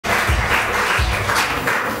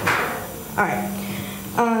All right.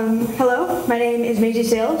 Hello, my name is Maisie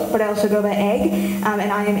Sales, but I also go by Egg, and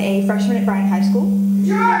I am a freshman at Bryan High School.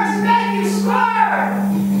 Yours make you score!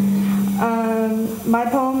 My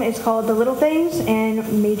poem is called The Little Things,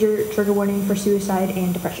 and major trigger warning for suicide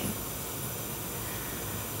and depression.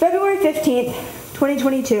 February 15th,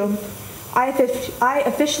 2022, I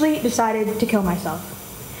officially decided to kill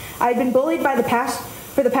myself. I had been bullied for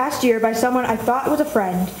the past year by someone I thought was a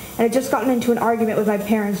friend, and had just gotten into an argument with my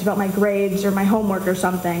parents about my grades or my homework or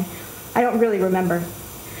something. I don't really remember.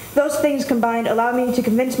 Those things combined allowed me to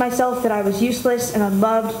convince myself that I was useless and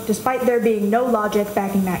unloved, despite there being no logic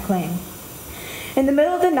backing that claim. In the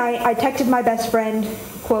middle of the night, I texted my best friend,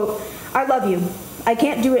 quote, "I love you. I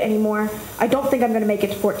can't do it anymore. I don't think I'm going to make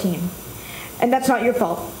it to 14. And that's not your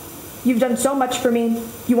fault. You've done so much for me.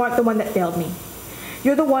 You aren't the one that failed me.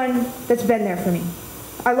 You're the one that's been there for me.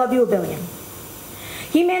 I love you a billion."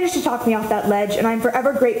 He managed to talk me off that ledge, and I'm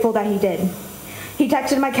forever grateful that he did. He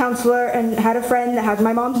texted my counselor and had a friend that has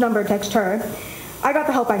my mom's number text her. I got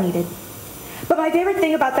the help I needed. But my favorite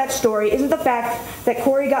thing about that story isn't the fact that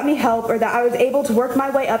Corey got me help or that I was able to work my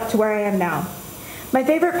way up to where I am now. My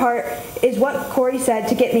favorite part is what Corey said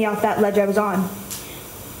to get me off that ledge I was on.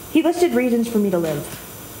 He listed reasons for me to live.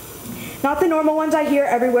 Not the normal ones I hear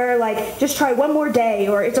everywhere, like, just try one more day,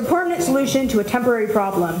 or it's a permanent solution to a temporary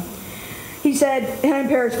problem. He said, and I'm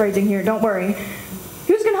paraphrasing here, don't worry,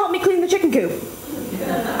 "Who's going to help me clean the chicken coop?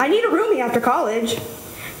 I need a roomie after college.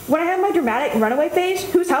 When I have my dramatic runaway phase,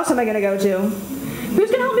 whose house am I going to go to? Who's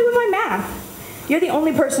going to help me with my math? You're the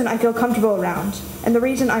only person I feel comfortable around, and the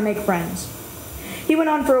reason I make friends." He went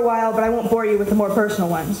on for a while, but I won't bore you with the more personal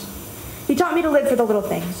ones. He taught me to live for the little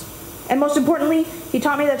things. And most importantly, he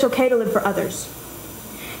taught me that it's okay to live for others.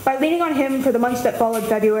 By leaning on him for the months that followed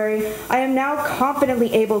February, I am now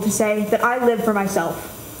confidently able to say that I live for myself.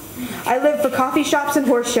 I live for coffee shops and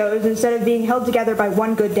horse shows instead of being held together by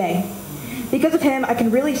one good day. Because of him, I can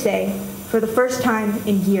really say, for the first time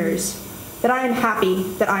in years, that I am happy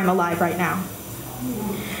that I am alive right now.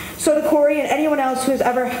 So to Corey and anyone else who has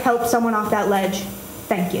ever helped someone off that ledge,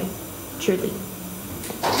 thank you, truly.